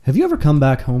Have you ever come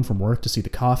back home from work to see the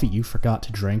coffee you forgot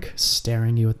to drink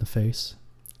staring you in the face?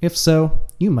 If so,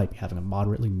 you might be having a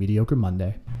moderately mediocre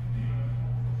Monday.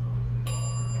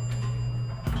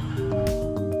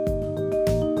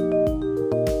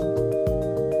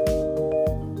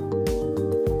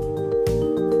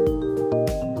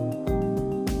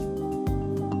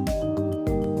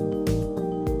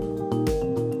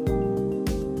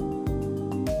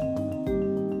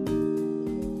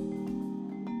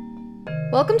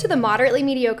 Welcome to the Moderately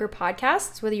Mediocre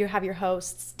Podcast, whether you have your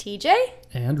hosts TJ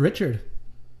And Richard.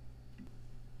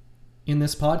 In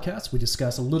this podcast, we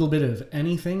discuss a little bit of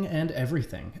anything and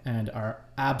everything, and are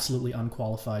absolutely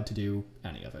unqualified to do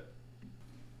any of it.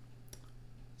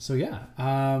 So yeah,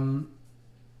 I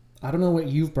don't know what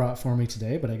you've brought for me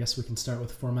today, but I guess we can start with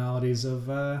the formalities of,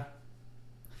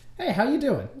 hey, how you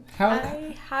doing?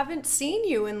 I haven't seen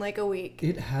you in like a week.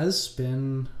 It has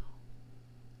been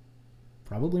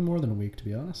probably more than a week, to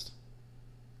be honest.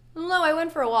 No, I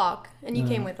went for a walk, and you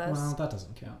came with us. Well, that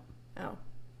doesn't count. Oh,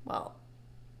 well.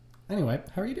 Anyway,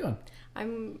 how are you doing?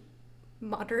 I'm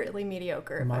moderately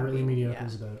mediocre. Moderately mediocre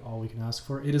is about all we can ask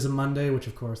for. It is a Monday, which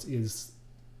of course is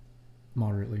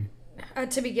moderately.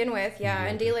 To begin with, yeah, mediocre.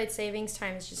 and daylight savings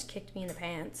time has just kicked me in the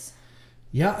pants.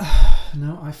 Yeah,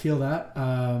 no, I feel that.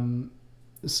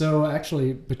 So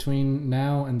actually, between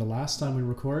now and the last time we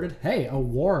recorded, hey, a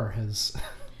war has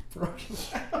broken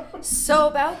out. So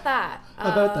about that.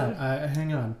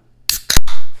 Hang on.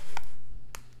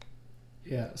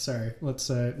 Yeah, sorry. Let's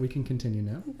we can continue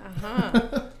now.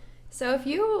 So if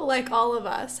you, like all of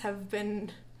us, have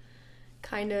been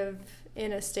kind of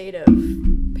in a state of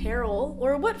peril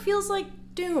or what feels like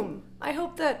doom, I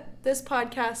hope that this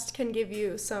podcast can give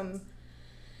you some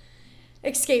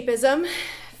escapism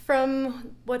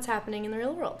from what's happening in the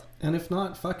real world. And if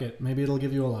not, fuck it. Maybe it'll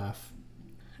give you a laugh.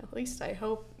 At least I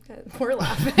hope we're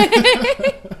laughing.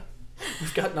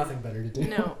 We've got nothing better to do.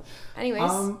 No.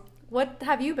 Anyways, what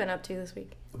have you been up to this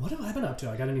week? What have I been up to?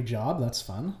 I got a new job. That's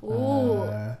fun.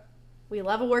 Ooh. We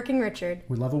love a working Richard.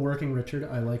 We love a working Richard.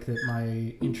 I like that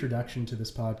my introduction to this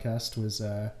podcast was,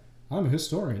 I'm a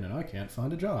historian and I can't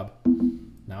find a job.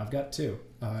 Now I've got two.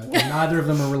 Neither of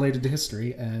them are related to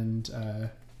history, and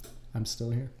I'm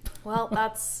still here. Well,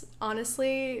 that's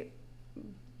honestly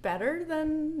better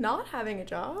than not having a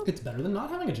job. It's better than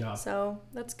not having a job. So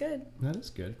that's good. That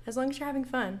is good. As long as you're having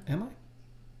fun. Am I?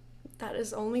 That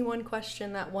is only one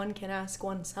question that one can ask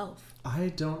oneself. I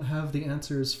don't have the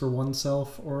answers for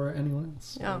oneself or anyone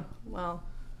else. Oh, well.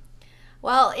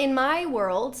 Well, in my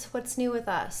world, what's new with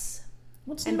us?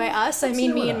 And by us, I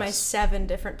mean me and my 7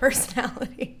 different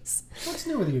personalities. What's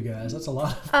new with you guys? That's a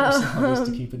lot of personalities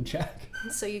to keep in check.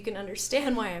 So you can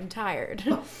understand why I'm tired.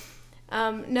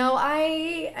 No,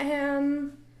 I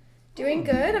am doing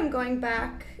good. I'm going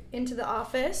back into the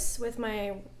office with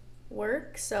my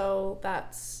work, so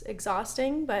that's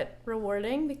exhausting but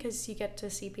rewarding because you get to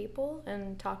see people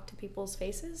and talk to people's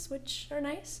faces, which are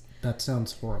nice. That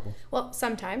sounds horrible. Well,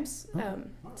 sometimes.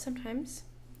 Sometimes.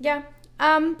 Yeah.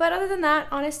 But other than that,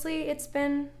 honestly, it's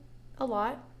been a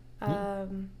lot.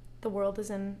 The world is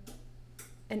in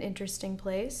an interesting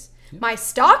place. Yeah. My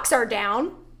stocks are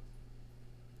down,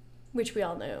 which we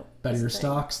all knew. Better your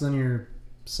stocks than your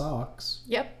socks.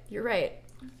 Yep, you're right.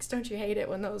 Because don't you hate it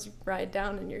when those ride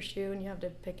down in your shoe and you have to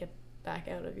pick it back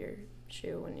out of your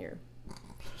shoe when you're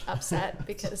upset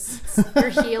because your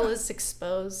heel is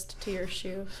exposed to your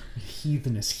shoe?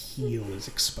 Heathenous heel is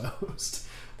exposed.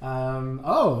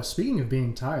 Speaking of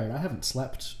being tired, I haven't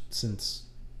slept since...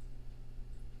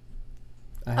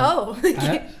 I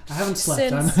haven't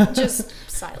slept. Since just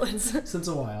silence. Since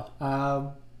a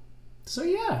while. So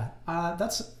yeah,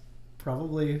 that's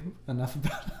probably enough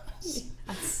about us.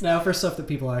 Yes. Now for stuff that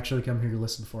people actually come here to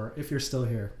listen for, if you're still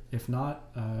here. If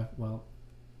not, well,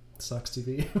 sucks to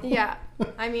be. Yeah,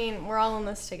 I mean, we're all in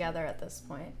this together at this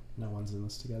point. No one's in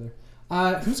this together.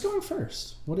 Who's going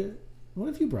first? What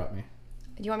have you brought me?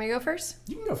 Do you want me to go first?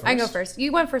 You can go first. I go first.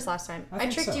 You went first last time. I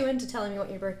tricked so. you into telling me what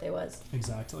your birthday was.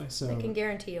 Exactly. So I can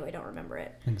guarantee you I don't remember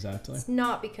it. Exactly. It's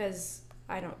not because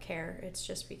I don't care. It's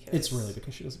just because... It's really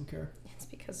because she doesn't care. It's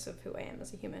because of who I am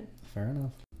as a human. Fair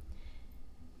enough.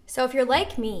 So if you're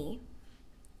like me,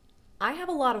 I have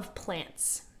a lot of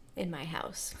plants in my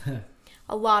house.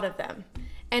 A lot of them.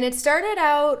 And it started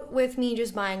out with me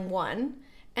just buying one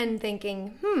and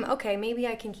thinking, okay, maybe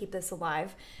I can keep this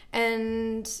alive.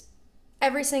 And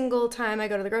every single time I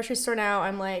go to the grocery store now,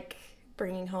 I'm like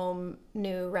bringing home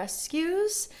new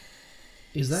rescues.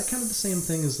 Is that kind of the same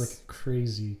thing as like a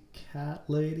crazy cat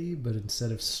lady, but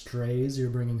instead of strays, you're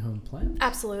bringing home plants?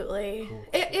 Absolutely. Cool.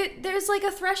 There's like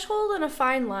a threshold and a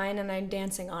fine line, and I'm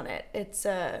dancing on it. It's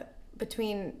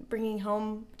between bringing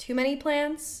home too many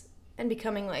plants and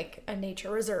becoming like a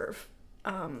nature reserve.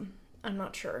 I'm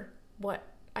not sure what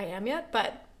I am yet,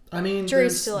 but I mean,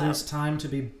 jury's still out. There's time to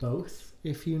be both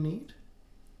if you need.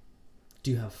 Do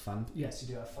you have fun? Yes, you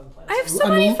do have fun plants. I have so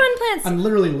many fun plants. I'm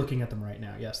literally looking at them right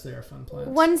now. Yes, they are fun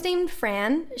plants. One's named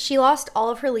Fran. She lost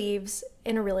all of her leaves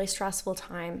in a really stressful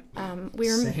time.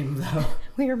 Same though.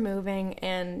 We were moving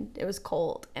and it was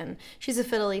cold, and she's a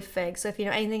fiddle leaf fig. So if you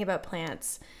know anything about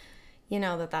plants, you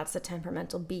know that that's a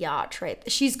temperamental biatch, right?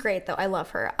 She's great though. I love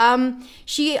her.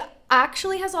 She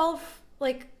actually has all of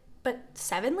but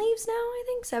 7 leaves now, I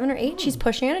think 7 or 8. She's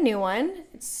pushing out a new one.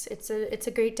 It's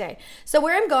a great day. So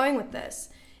where I'm going with this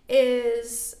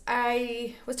is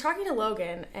I was talking to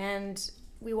Logan, and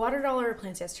we watered all our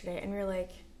plants yesterday, and we were like,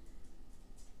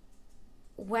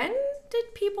 when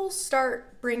did people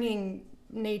start bringing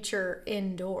nature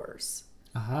indoors?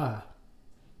 Aha.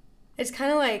 It's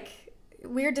kind of like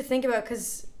weird to think about,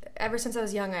 because ever since I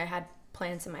was young, I had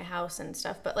plants in my house and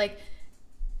stuff, but like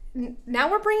now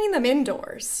we're bringing them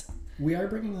indoors. We are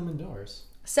bringing them indoors.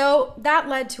 So that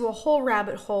led to a whole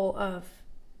rabbit hole of...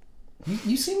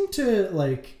 You seem to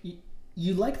like...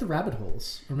 You like the rabbit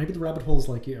holes. Or maybe the rabbit holes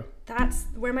like you. That's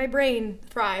where my brain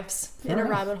thrives. Fair enough.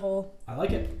 Rabbit hole. I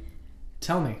like it.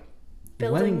 Tell me,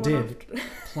 when did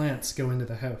plants go into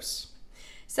the house?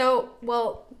 So,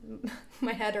 well,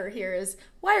 my header here is,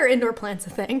 why are indoor plants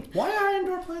a thing? Why are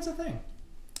indoor plants a thing?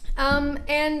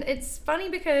 And it's funny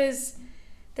because...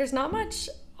 there's not much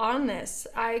on this.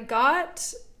 I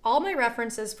got all my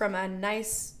references from a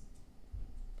nice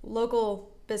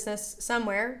local business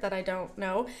somewhere that I don't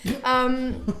know.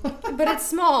 But it's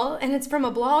small, and it's from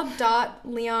a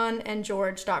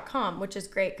blog.leonandgeorge.com, which is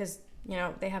great because, you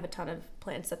know, they have a ton of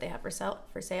plants that they have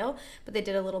for sale. But they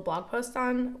did a little blog post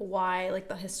on why, like,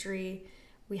 the history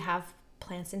we have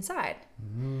plants inside.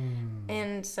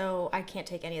 And so I can't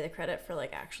take any of the credit for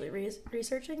like actually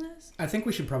researching this. I think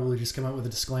we should probably just come out with a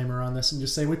disclaimer on this and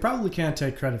just say we probably can't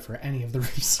take credit for any of the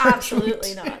research.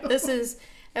 Absolutely not. This is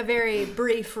a very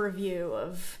brief review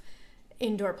of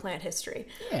indoor plant history.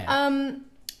 Yeah.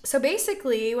 So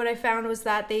basically what I found was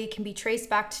that they can be traced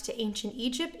back to ancient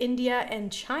Egypt, India,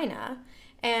 and China,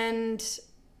 and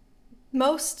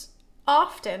most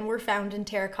often were found in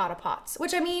terracotta pots,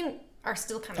 which I mean are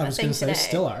still kind of a thing today. I was going to say,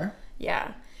 still are.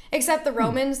 Yeah. Except the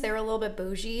Romans, they were a little bit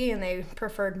bougie and they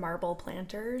preferred marble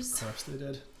planters. Of course they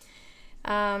did.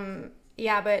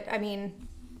 Yeah, but I mean,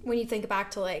 when you think back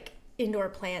to like indoor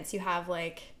plants, you have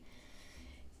like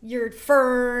your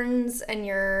ferns and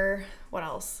your, what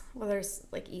else? Well, there's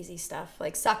like easy stuff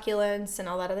like succulents and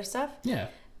all that other stuff. Yeah.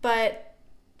 But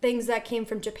things that came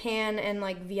from Japan and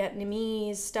like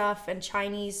Vietnamese stuff and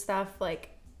Chinese stuff,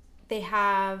 like they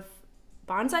have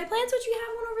bonsai plants, which we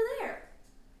have one over there,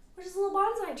 which is a little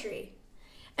bonsai tree.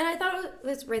 And I thought it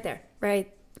was right there.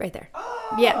 Right there.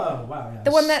 Oh, yeah. Wow. Yeah,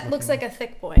 the one that looks like a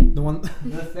thick boy.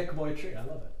 The thick boy tree. I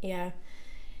love it. Yeah.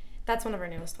 That's one of our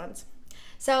newest ones.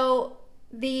 So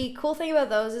the cool thing about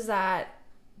those is that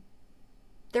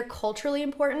they're culturally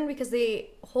important because the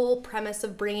whole premise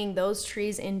of bringing those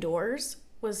trees indoors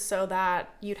was so that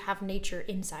you'd have nature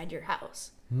inside your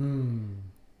house.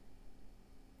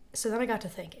 So then I got to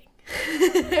thinking.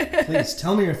 Please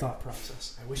tell me your thought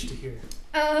process. I wish to hear.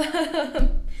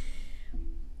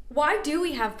 Why do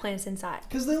we have plants inside?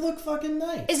 Because they look fucking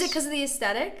nice. Is it because of the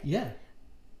aesthetic? Yeah.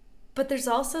 But there's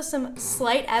also some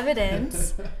slight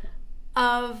evidence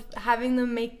of having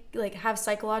them have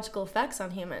psychological effects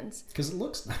on humans. Because it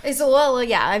looks nice. Well,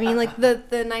 yeah. I mean, like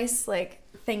the nice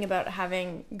thing about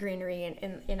having greenery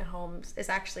in a home is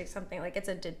actually something like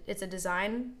it's a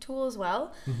design tool as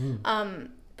well. Mm-hmm.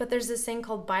 But there's this thing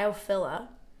called biophilia,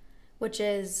 which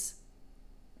is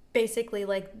basically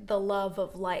like the love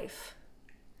of life.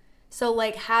 So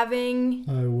like having...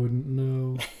 I wouldn't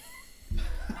know. Which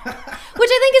I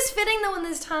think is fitting though in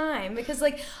this time, because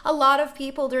like a lot of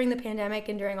people during the pandemic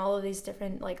and during all of these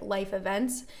different like life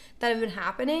events that have been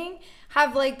happening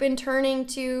have like been turning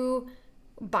to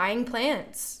buying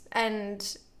plants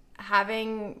and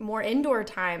having more indoor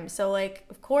time. So like,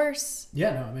 of course,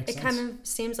 yeah, no, it makes sense. It kind of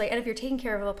seems like, and if you're taking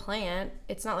care of a plant,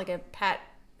 it's not like a pet.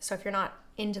 So if you're not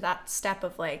into that step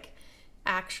of like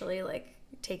actually like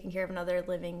taking care of another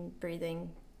living,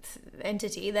 breathing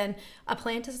entity, then a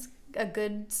plant is a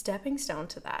good stepping stone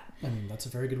to that. I mean, that's a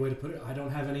very good way to put it. I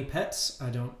don't have any pets. I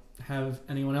don't have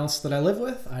anyone else that I live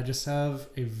with. I just have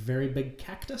a very big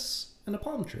cactus and a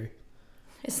palm tree.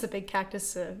 Is the big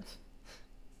cactus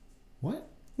what?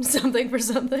 Something for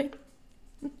something?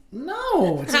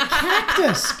 No, it's a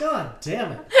cactus. God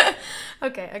damn it.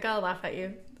 Okay, I gotta laugh at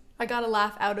you. I gotta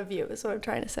laugh out of you is what I'm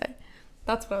trying to say.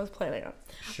 That's what I was planning on.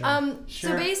 Sure.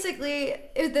 So basically,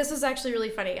 this was actually really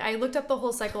funny. I looked up the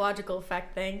whole psychological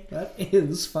effect thing. That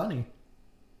is funny.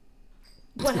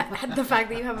 What? The fact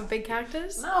that you have a big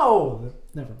cactus? No!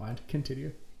 Never mind.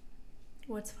 Continue.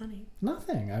 What's funny?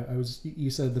 Nothing. You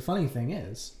said the funny thing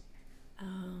is.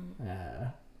 Oh.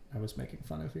 I was making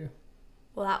fun of you.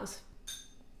 Well, that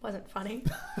wasn't funny.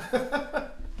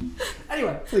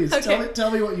 Anyway, please, tell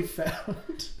me what you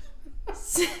found.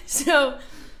 So,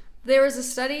 there was a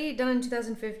study done in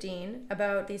 2015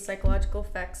 about the psychological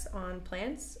effects on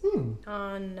plants,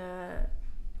 on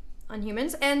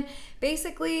humans, and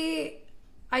basically,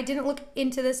 I didn't look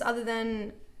into this other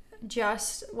than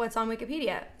just what's on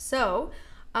Wikipedia. So,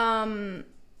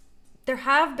 there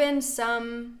have been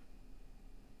some,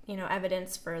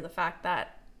 evidence for the fact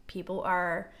that people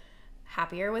are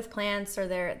happier with plants, or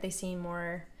they seem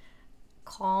more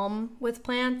calm with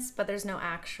plants, but there's no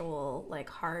actual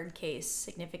hard case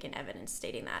significant evidence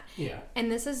stating that. Yeah.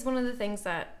 And this is one of the things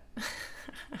that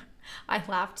I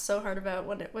laughed so hard about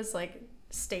when it was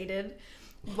stated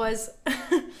was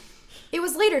it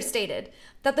was later stated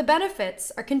that the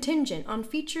benefits are contingent on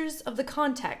features of the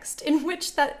context in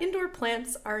which that indoor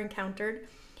plants are encountered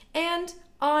and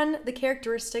on the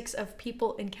characteristics of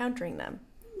people encountering them.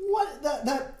 What?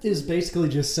 That is basically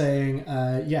just saying,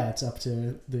 it's up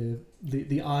to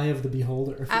the eye of the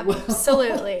beholder.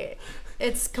 Absolutely.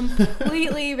 It's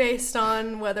completely based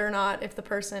on whether or not if the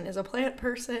person is a plant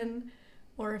person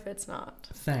or if it's not.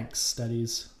 Thanks,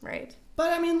 studies. Right.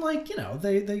 But I mean,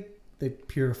 they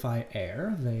purify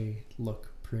air. They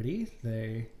look pretty.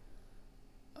 They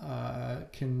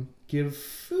can give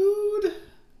food.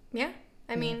 Yeah.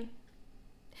 I mean,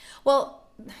 well,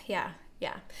 yeah.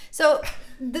 Yeah. So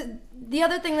the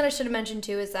other thing that I should have mentioned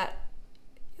too is that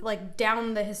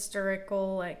down the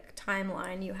historical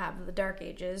timeline, you have the Dark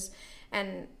Ages,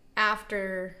 and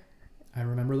after, I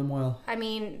remember them well. I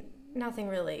mean, nothing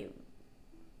really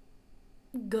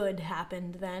good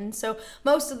happened then. So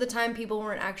most of the time people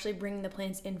weren't actually bringing the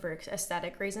plants in for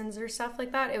aesthetic reasons or stuff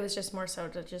like that. It was just more so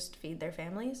to just feed their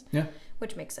families. Yeah.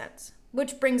 Which makes sense.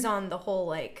 Which brings on the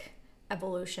whole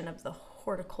evolution of the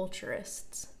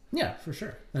horticulturists. Yeah, for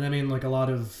sure. And I mean, a lot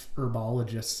of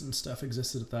herbologists and stuff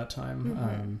existed at that time.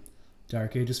 Mm-hmm.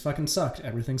 Dark Ages fucking sucked.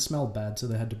 Everything smelled bad, so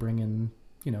they had to bring in,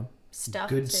 stuff.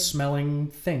 Good smelling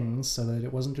things so that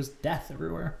it wasn't just death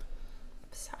everywhere.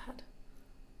 Sad.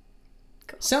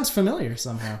 Cool. Sounds familiar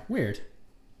somehow. Weird.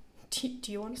 Do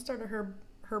you want to start a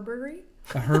herbery?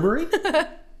 A herbery?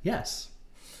 Yes.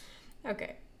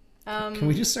 Okay. Can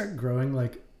we just start growing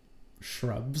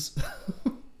shrubs?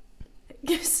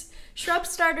 Yes. Shrub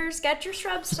starters, get your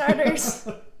shrub starters.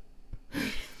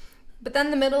 But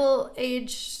then the Middle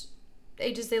ages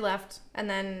they left, and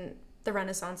then the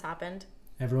Renaissance happened.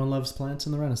 Everyone loves plants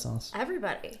in the Renaissance.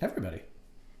 Everybody.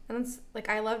 And it's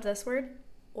I loved this word,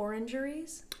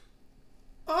 orangeries.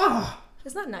 Ah,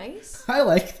 isn't that nice? I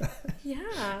like that.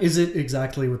 Yeah. Is it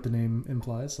exactly what the name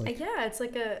implies? Yeah, it's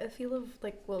a feel of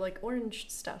orange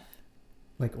stuff.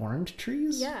 Like orange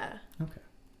trees? Yeah. Okay.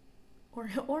 Or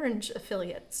orange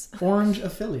affiliates. Orange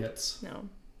affiliates. No.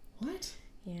 What?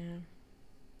 Yeah.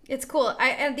 It's cool.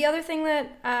 And the other thing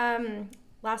that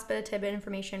last bit of tidbit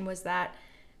information was that,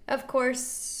 of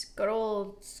course, good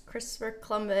old Christopher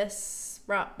Columbus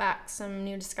brought back some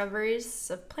new discoveries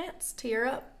of plants to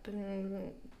Europe,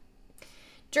 and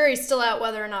jury's still out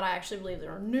whether or not I actually believe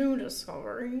there are new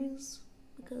discoveries,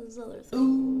 because other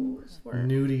things were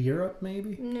new to Europe,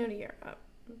 maybe. New to Europe.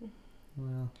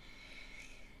 Well.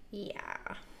 Yeah.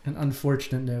 An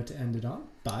unfortunate note to end it on,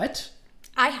 but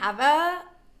I have a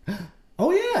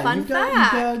oh yeah, fun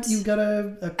fact. You've got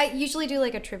a I usually do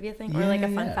a trivia thing or a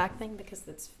fun fact thing because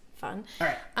it's fun. All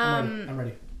right, I'm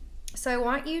ready. So I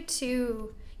want you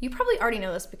to. You probably already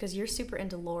know this because you're super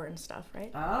into lore and stuff,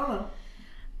 right? I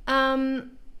don't know.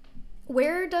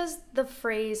 Where does the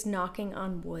phrase "knocking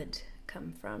on wood"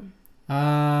 come from?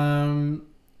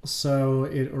 So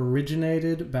it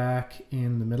originated back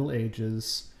in the Middle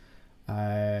Ages.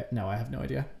 No, I have no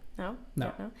idea. No?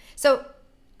 No. So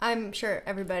I'm sure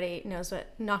everybody knows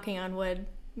what knocking on wood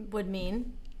would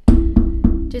mean.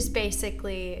 Just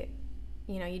basically,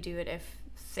 you do it if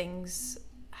things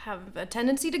have a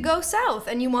tendency to go south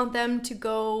and you want them to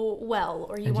go well,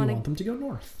 or you want them to go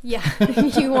north. Yeah.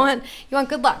 you want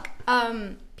good luck.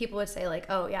 People would say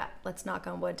oh yeah, let's knock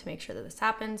on wood to make sure that this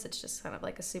happens. It's just kind of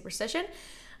a superstition.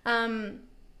 And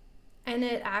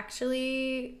it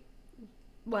actually,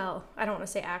 well, I don't want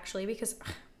to say actually because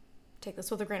take this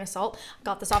with a grain of salt. I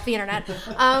got this off the internet.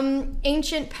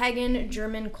 Ancient pagan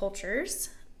German cultures,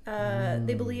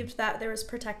 they believed that there was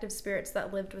protective spirits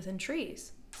that lived within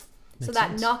trees. So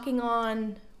that knocking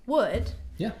on would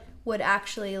Yeah. would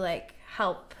actually like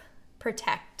help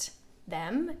protect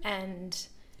them, and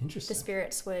the Interesting.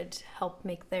 spirits would help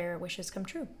make their wishes come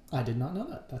true. I did not know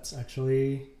that. That's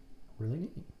actually really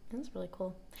neat. That's really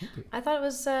cool. Thank you. I thought it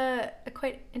was a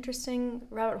quite interesting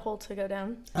rabbit hole to go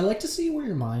down. I like to see where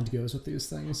your mind goes with these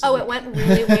things. Oh, it went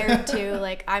really weird too.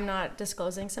 Like, I'm not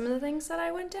disclosing some of the things that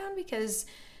I went down because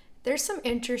there's some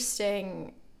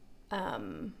interesting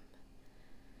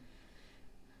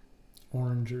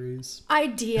orangeries.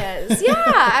 ideas. Yeah,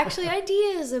 actually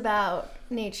ideas about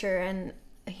nature and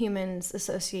humans'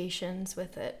 associations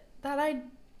with it that I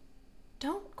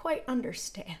don't quite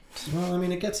understand. Well, I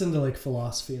mean, it gets into like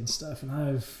philosophy and stuff, and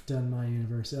I've done my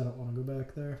university. I don't want to go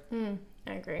back there.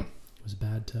 I agree. It was a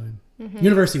bad time.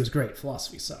 University was great.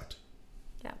 Philosophy sucked.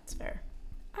 Yeah, that's fair.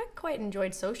 I quite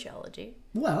enjoyed sociology.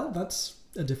 Well, that's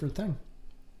a different thing.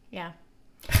 Yeah.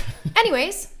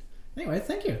 Anyways. Anyway,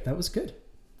 thank you. That was good.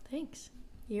 Thanks.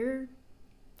 You're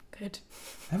good.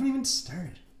 I haven't even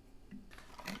started.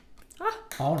 Ah.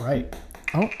 All right.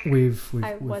 Oh, we've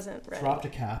wasn't ready. dropped a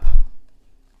cap.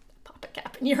 Pop a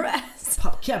cap in your ass.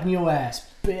 Pop a cap in your ass,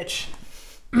 bitch.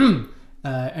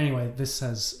 Anyway, this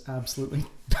has absolutely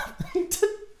nothing to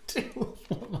do with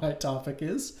what my topic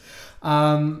is.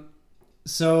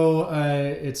 So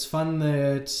it's fun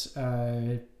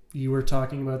that you were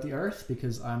talking about the Earth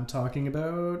because I'm talking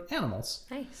about animals.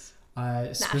 Nice.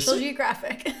 National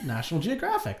Geographic. National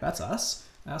Geographic. That's us.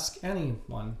 Ask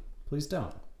anyone. Please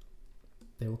don't.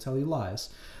 They will tell you lies.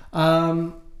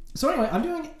 So anyway, I'm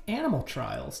doing animal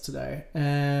trials today.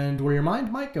 And where your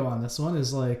mind might go on this one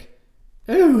is like,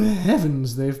 oh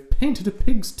heavens, they've painted a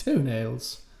pig's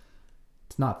toenails.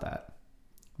 It's not that.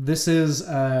 This is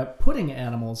putting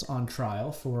animals on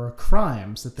trial for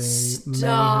crimes that they may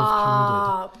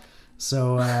have committed.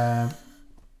 So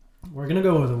we're going to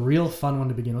go with a real fun one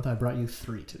to begin with. I brought you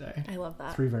 3 today. I love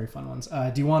that. 3 very fun ones.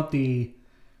 Do you want the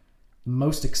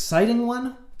most exciting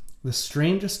one, the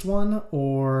strangest one,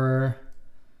 or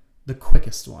the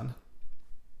quickest one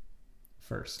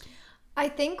first? I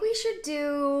think we should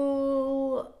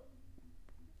do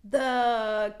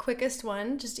the quickest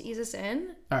one just to ease us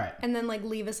in. All right. And then like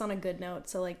leave us on a good note.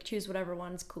 So like choose whatever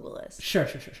one's coolest. Sure.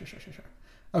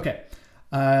 Okay.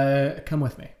 Come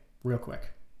with me real quick.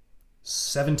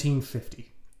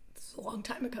 1750. It's a long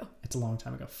time ago. It's a long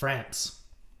time ago. France.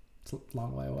 It's a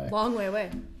long way away. Long way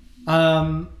away.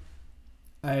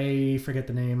 I forget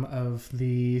the name of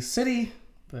the city,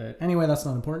 but anyway, that's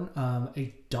not important.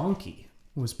 A donkey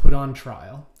was put on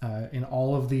trial. In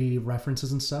all of the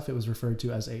references and stuff, it was referred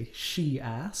to as a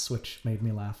she-ass, which made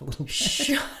me laugh a little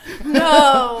bit.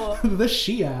 No! The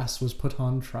she-ass was put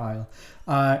on trial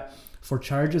for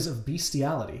charges of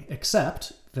bestiality,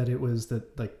 except that it was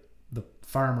that like the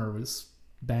farmer was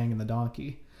banging the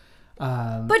donkey.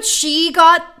 But she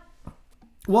got...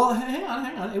 Well, hang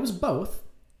on. It was both.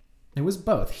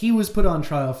 He was put on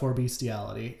trial for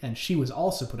bestiality, and she was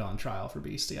also put on trial for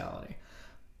bestiality.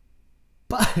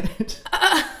 But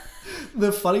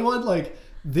the funny one, like,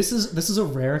 this is a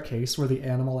rare case where the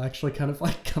animal actually kind of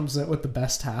like comes out with the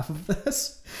best half of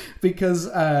this, because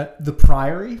the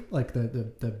priory, like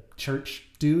the church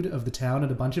dude of the town,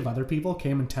 and a bunch of other people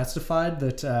came and testified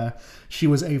that she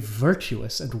was a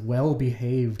virtuous and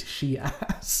well-behaved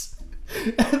she-ass.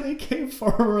 And they came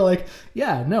forward and were like,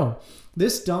 yeah, no,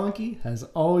 this donkey has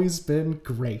always been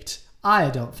great. I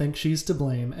don't think she's to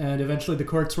blame. And eventually the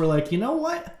courts were like, you know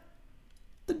what?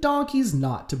 The donkey's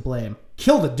not to blame.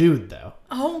 Kill the dude, though.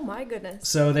 Oh, my goodness.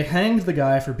 So they hanged the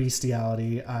guy for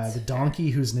bestiality. The donkey,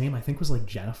 whose name I think was like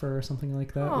Jennifer or something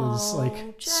like that, was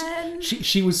like... Jen.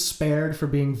 She was spared for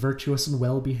being virtuous and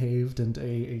well-behaved and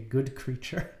a good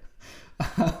creature.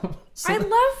 I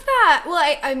love that.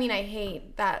 Well, I mean, I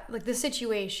hate that. Like, the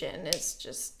situation is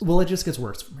just... Well, it just gets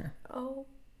worse from here. Oh.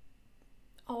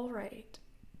 All right.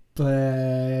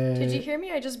 But... Did you hear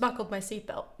me? I just buckled my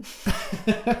seatbelt.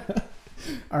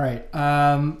 All right.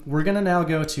 We're going to now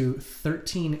go to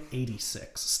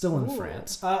 1386, still in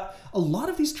France. A lot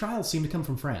of these trials seem to come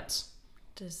from France.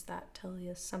 Does that tell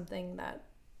you something that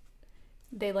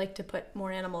they like to put more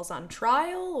animals on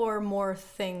trial, or more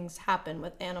things happen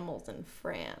with animals in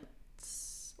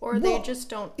France? Or they just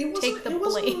don't take the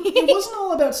blame? It wasn't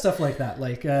all about stuff like that.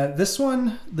 Like this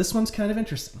one's kind of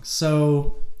interesting.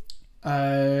 So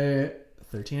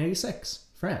 1386,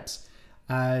 France.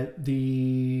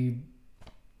 The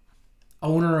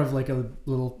owner of like a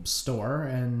little store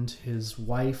and his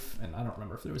wife, and I don't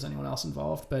remember if there was anyone else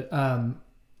involved, but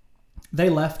they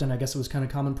left, and I guess it was kind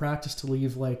of common practice to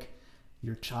leave like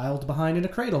your child behind in a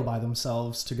cradle by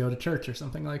themselves to go to church or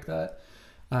something like that.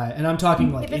 And I'm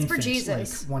talking like if it's infant, for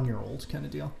Jesus, like 1-year-old kind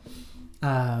of deal.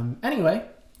 Anyway,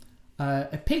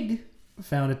 a pig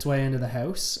found its way into the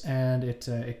house, and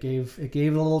it gave the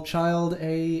little child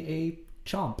a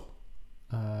chomp,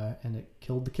 and it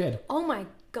killed the kid. Oh my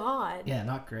god. Yeah,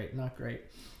 not great.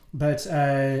 But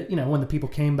when the people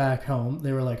came back home,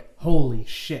 they were like, "Holy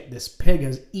shit! This pig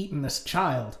has eaten this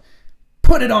child.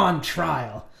 Put it on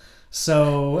trial."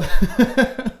 So,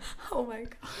 oh my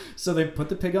god. So they put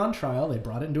the pig on trial. They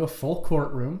brought it into a full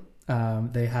courtroom.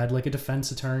 They had like a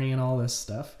defense attorney and all this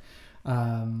stuff.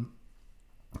 And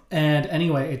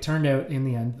anyway, it turned out in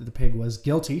the end that the pig was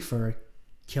guilty for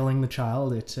killing the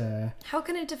child. How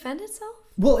can it defend itself?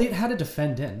 Well, it had a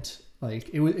defendant. Like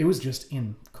it was just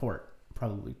in court,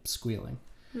 probably squealing.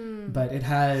 But it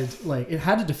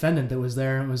had a defendant that was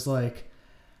there and was like,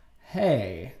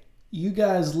 "Hey, you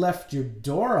guys left your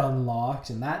door unlocked,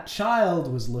 and that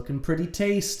child was looking pretty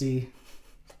tasty.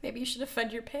 Maybe you should have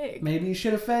fed your pig."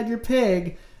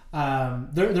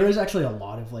 There is actually a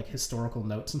lot of like historical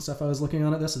notes and stuff I was looking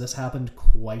on at this. So this happened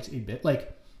quite a bit,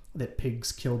 like that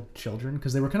pigs killed children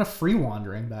because they were kind of free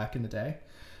wandering back in the day.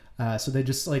 So they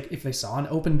just like, if they saw an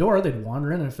open door, they'd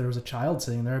wander in, and if there was a child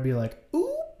sitting there, it'd be like,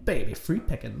 "Ooh, baby, free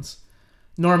pickings."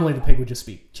 Normally the pig would just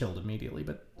be killed immediately,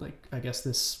 but like I guess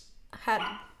this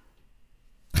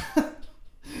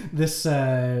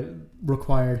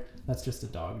required, that's just a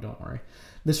dog, don't worry.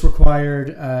 This required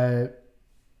a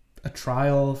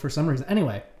trial for some reason.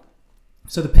 Anyway,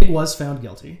 so the pig was found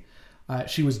guilty.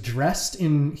 She was dressed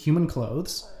in human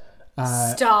clothes.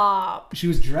 Stop. She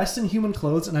was dressed in human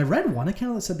clothes, and I read one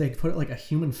account that said they put like a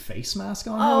human face mask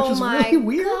on her, which is really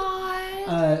weird.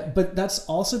 But that's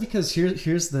also because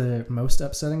here's the most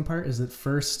upsetting part is that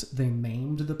first they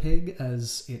maimed the pig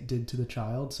as it did to the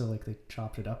child, so like they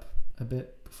chopped it up a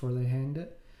bit before they hanged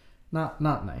it. Not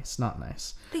nice.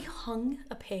 They hung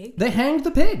a pig? They hanged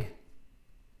the pig.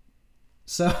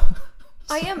 So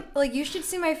I am like, you should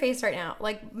see my face right now,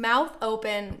 like mouth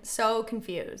open, so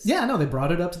confused. Yeah, no, they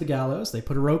brought it up to the gallows, they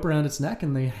put a rope around its neck,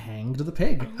 and they hanged the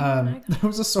pig. There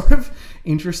was a sort of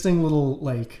interesting little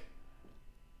like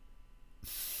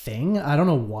thing. I don't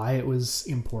know why it was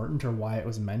important or why it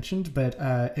was mentioned, but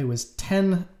it was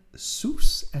 10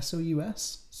 sous,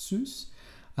 S-O-U-S, sous,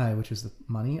 which is the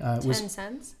money. 10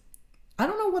 cents? I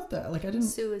don't know what the, like I didn't...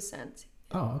 Sous is cents.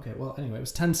 Oh, okay. Well, anyway, it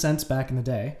was 10 cents back in the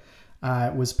day.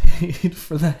 Was paid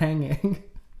for the hanging.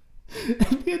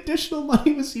 And the additional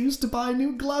money was used to buy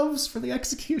new gloves for the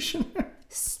executioner.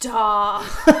 Stop.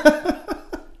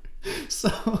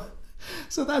 So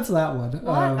that's that one.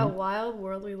 What a wild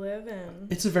world we live in.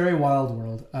 It's a very wild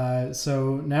world.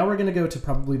 So now we're going to go to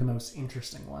probably the most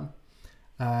interesting one.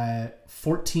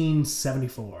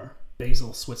 1474.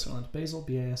 Basel, Switzerland. Basel,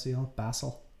 B-A-S-E-L.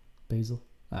 Basel. Basil.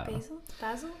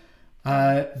 Basil?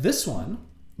 This one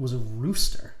was a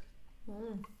rooster.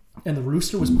 And the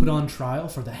rooster was put on trial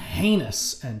for the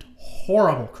heinous and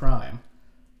horrible crime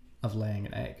of laying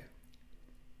an egg.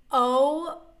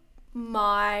 Oh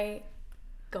my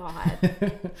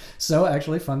God. So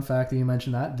actually, fun fact that you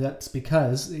mentioned that's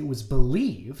because it was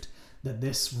believed that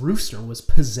this rooster was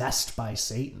possessed by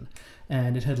Satan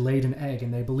and it had laid an egg,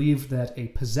 and they believed that a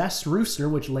possessed rooster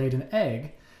which laid an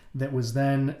egg that was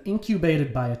then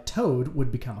incubated by a toad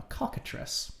would become a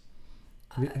cockatrice.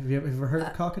 Have you ever heard of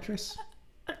a cockatrice?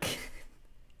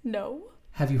 No.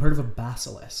 Have you heard of a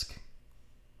basilisk?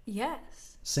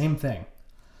 Yes. Same thing.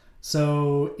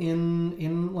 So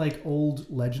in like old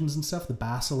legends and stuff, the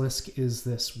basilisk is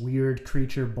this weird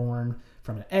creature born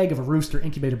from an egg of a rooster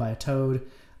incubated by a toad.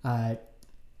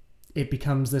 It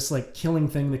becomes this like killing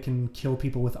thing that can kill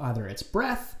people with either its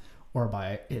breath or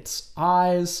by its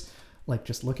eyes, like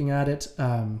just looking at it.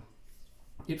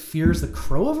 It fears the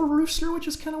crow of a rooster, which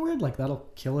is kind of weird. Like that'll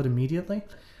kill it immediately.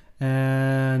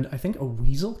 And I think a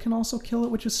weasel can also kill it,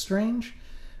 which is strange.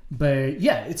 But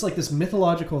yeah, it's like this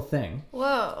mythological thing.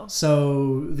 Whoa.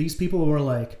 So these people were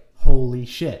like, holy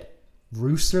shit,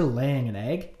 rooster laying an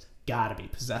egg? Gotta be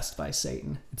possessed by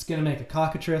Satan. It's gonna make a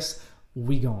cockatrice.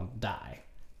 We gonna die.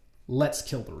 Let's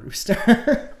kill the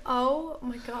rooster. Oh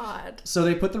my God. So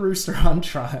they put the rooster on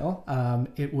trial.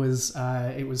 It was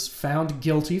found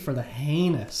guilty for the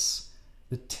heinous,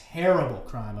 the terrible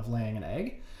crime of laying an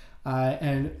egg.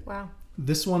 And wow.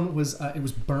 This one was it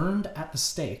was burned at the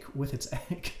stake with its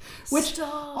egg. Which,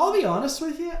 stop. I'll be honest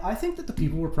with you, I think that the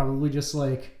people were probably just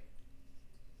like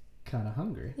kind of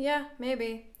hungry. Yeah,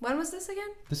 maybe. When was this again?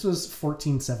 This was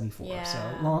 1474, yeah.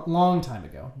 So long time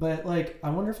ago. But like, I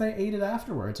wonder if they ate it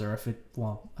afterwards, or if it.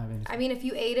 Well, I mean, if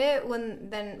you ate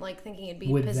it then like thinking it'd be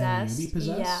would possessed. Then you be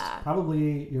possessed? Yeah.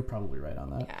 Probably, you're probably right on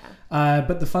that. Yeah.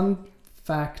 But the fun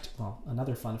fact,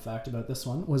 another fun fact about this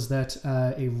one was that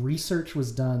a research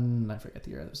was done, I forget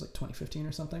the year, it was like 2015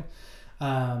 or something,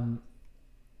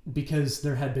 because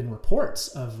there had been reports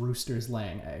of roosters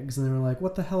laying eggs, and they were like,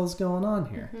 what the hell is going on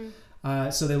here?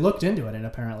 So they looked into it, and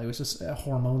apparently it was just a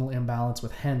hormonal imbalance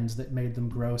with hens that made them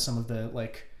grow some of the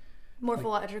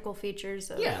morphological features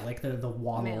of like the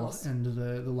waddle males. and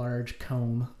the large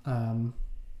comb.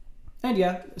 And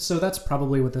yeah, so that's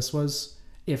probably what this was,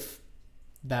 if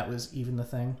that was even the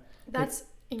thing. That's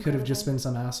it could have just been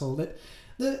some asshole. That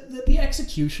the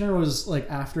executioner was like,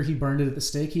 after he burned it at the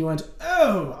stake, he went,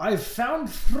 "Oh, I've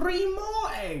found 3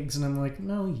 more eggs," and I'm like,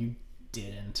 "No, you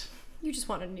didn't. You just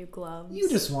wanted new gloves. You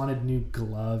just wanted new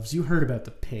gloves. You heard about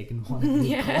the pig and wanted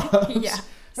new gloves." Yeah.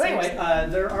 But anyway,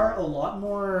 there are a lot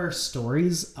more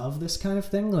stories of this kind of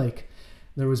thing. Like,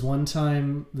 there was one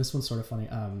time, this one's sort of funny,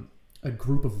 a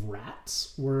group of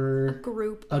rats were...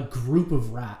 A group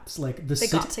of rats. Like, they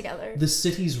got together. The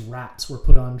city's rats were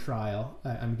put on trial,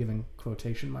 I'm giving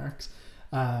quotation marks,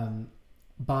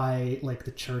 by, like,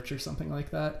 the church or something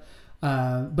like that.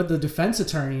 But the defense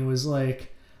attorney was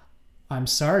like, "I'm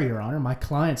sorry, Your Honor, my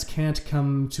clients can't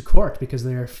come to court because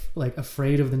they're like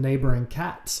afraid of the neighboring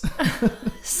cats."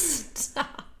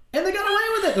 Stop. And they got away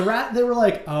with it. They were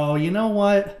like, "Oh, you know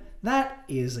what? That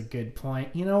is a good point.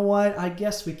 You know what? I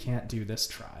guess we can't do this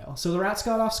trial." So the rats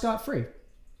got off scot-free.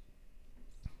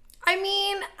 I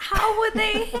mean, how would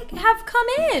they have come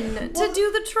in to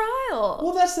do the trial?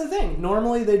 Well, that's the thing.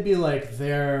 Normally they'd be like,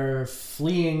 they're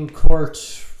fleeing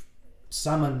court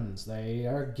summons, they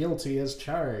are guilty as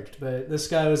charged. But this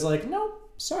guy was like,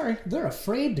 "Nope, sorry, they're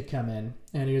afraid to come in."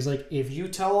 And he was like, "If you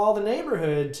tell all the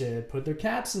neighborhood to put their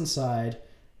cats inside,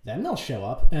 then they'll show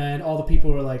up." And all the people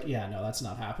were like, "Yeah, no, that's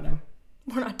not happening.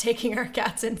 We're not taking our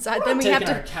cats inside. We're then not we have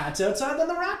taking to our cats outside, then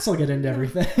the rats will get into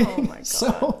everything." Oh my god.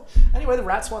 So anyway, the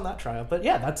rats won that trial. But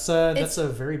yeah, that's a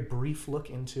very brief look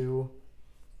into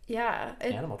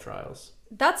animal trials.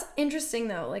 That's interesting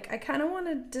though. Like, I kind of want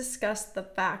to discuss the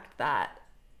fact that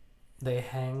they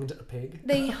hanged a pig.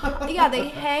 They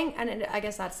hang, and I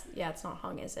guess it's not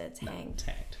hung, is it? It's hanged. It's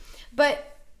hanged.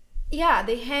 But yeah,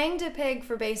 they hanged a pig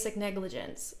for basic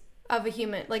negligence of a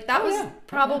human. Like, that was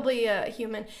probably a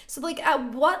human. So like,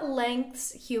 at what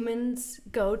lengths humans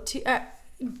go to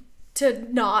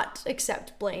not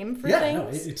accept blame for things? No,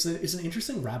 it's an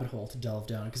interesting rabbit hole to delve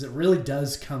down, because it really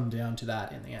does come down to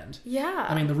that in the end. Yeah.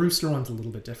 I mean, the rooster one's a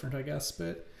little bit different, I guess,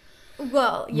 but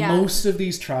well, yeah. Most of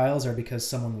these trials are because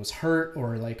someone was hurt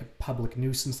or like a public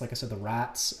nuisance. Like I said, the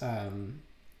rats.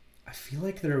 I feel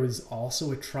like there was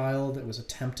also a trial that was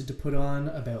attempted to put on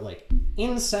about like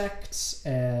insects,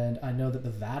 and I know that the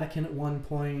Vatican at one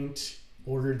point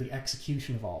ordered the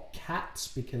execution of all cats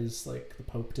because like the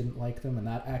Pope didn't like them, and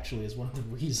that actually is one of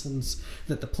the reasons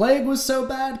that the plague was so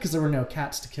bad, because there were no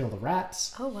cats to kill the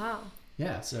rats. Oh wow.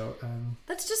 Yeah, so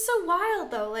that's just so wild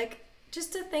though. Like,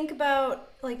 just to think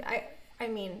about, like, I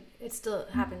mean, it still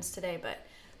happens today, but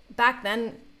back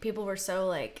then people were so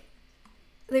like,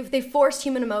 they forced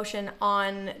human emotion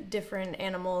on different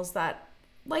animals that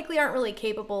likely aren't really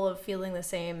capable of feeling the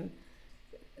same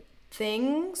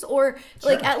things, or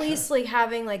like at least like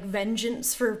having like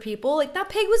vengeance for people. Like, that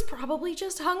pig was probably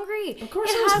just hungry. Of course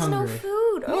it has hungry. No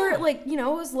food. Yeah. Or like, you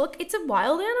know, it's a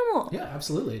wild animal. Yeah,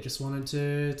 absolutely. It just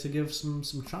wanted to give some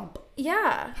chomp.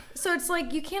 Yeah. So it's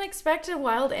like, you can't expect a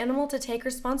wild animal to take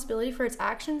responsibility for its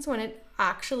actions when it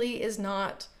actually is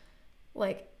not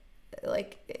like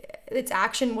its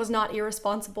action was not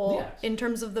irresponsible in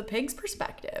terms of the pig's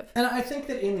perspective. And I think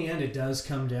that in the end it does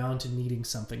come down to needing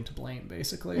something to blame,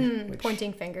 basically.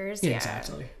 Pointing fingers. Yeah,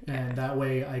 exactly. Yeah. And that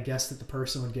way I guess that the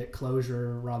person would get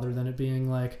closure rather than it being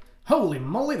like, "Holy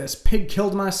moly, this pig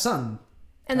killed my son."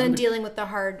 And then dealing with the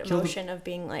hard emotion of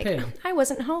being like, pig. I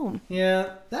wasn't home.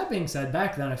 Yeah. That being said,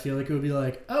 back then I feel like it would be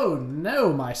like, "Oh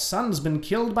no, my son's been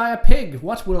killed by a pig.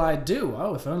 What will I do?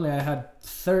 Oh, if only I had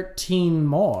 13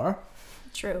 more."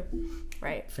 True.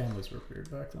 Right. Families were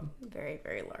weird back then. Very,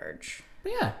 very large.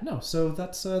 But yeah, no. So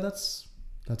that's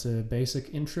a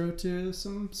basic intro to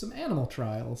some animal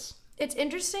trials. It's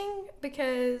interesting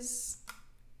because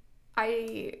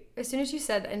as soon as you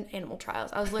said animal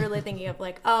trials, I was literally thinking of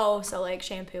like, oh, so like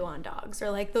shampoo on dogs,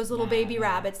 or like those little baby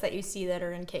rabbits that you see that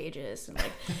are in cages, and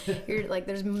like you're like,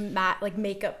 there's like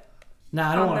makeup.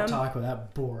 Nah, I don't want to talk about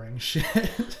that boring shit.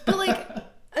 But like,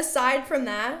 aside from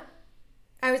that,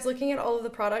 I was looking at all of the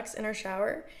products in our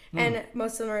shower, and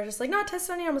most of them are just like, not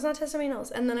tested on animals, not tested on animals.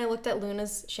 And then I looked at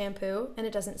Luna's shampoo, and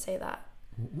it doesn't say that.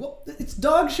 Well, it's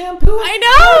dog shampoo. I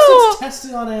know. Of course it's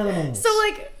tested on animals. So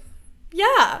like,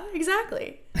 yeah,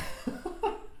 exactly.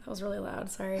 That was really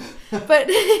loud. Sorry, but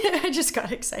I just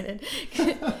got excited.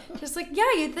 Just like, yeah,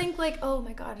 you'd think like, oh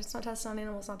my god, it's not tested on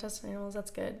animals, not tested on animals. That's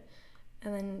good.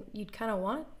 And then you'd kind of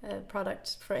want a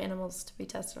product for animals to be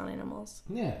tested on animals.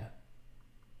 Yeah.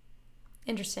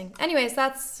 Interesting. Anyways,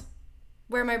 that's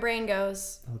where my brain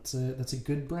goes. That's a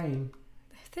good brain.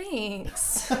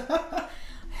 Thanks.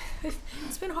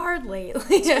 It's been hard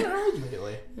lately.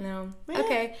 No. Yeah.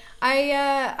 Okay.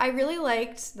 I really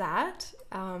liked that.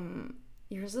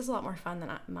 Yours is a lot more fun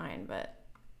than mine, but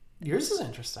yours is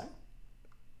interesting.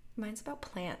 Mine's about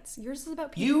plants. Yours is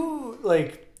about people.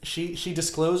 She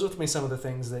disclosed with me some of the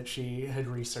things that she had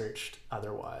researched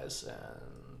otherwise,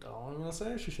 and all I'm gonna say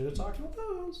is she should have talked about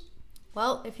those.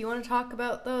 Well, if you want to talk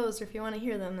about those or if you want to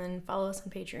hear them, then follow us on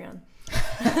Patreon.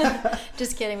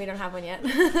 Just kidding, we don't have one yet.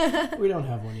 We don't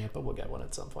have one yet, but we'll get one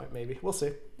at some point, maybe. We'll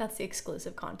see. That's the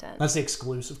exclusive content.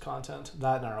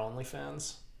 That and our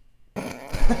OnlyFans.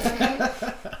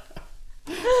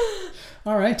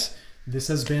 All right. This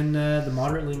has been the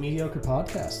Moderately Mediocre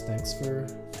Podcast. Thanks for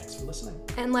listening.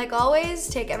 And like always,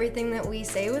 take everything that we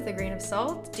say with a grain of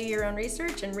salt, do your own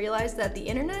research, and realize that the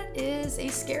internet is a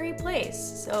scary place.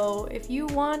 So if you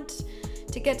want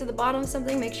to get to the bottom of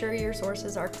something, make sure your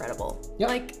sources are credible. Yep.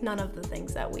 Like none of the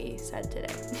things that we said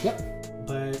today. Yep.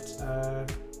 But,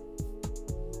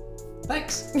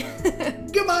 thanks.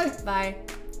 Goodbye. Bye.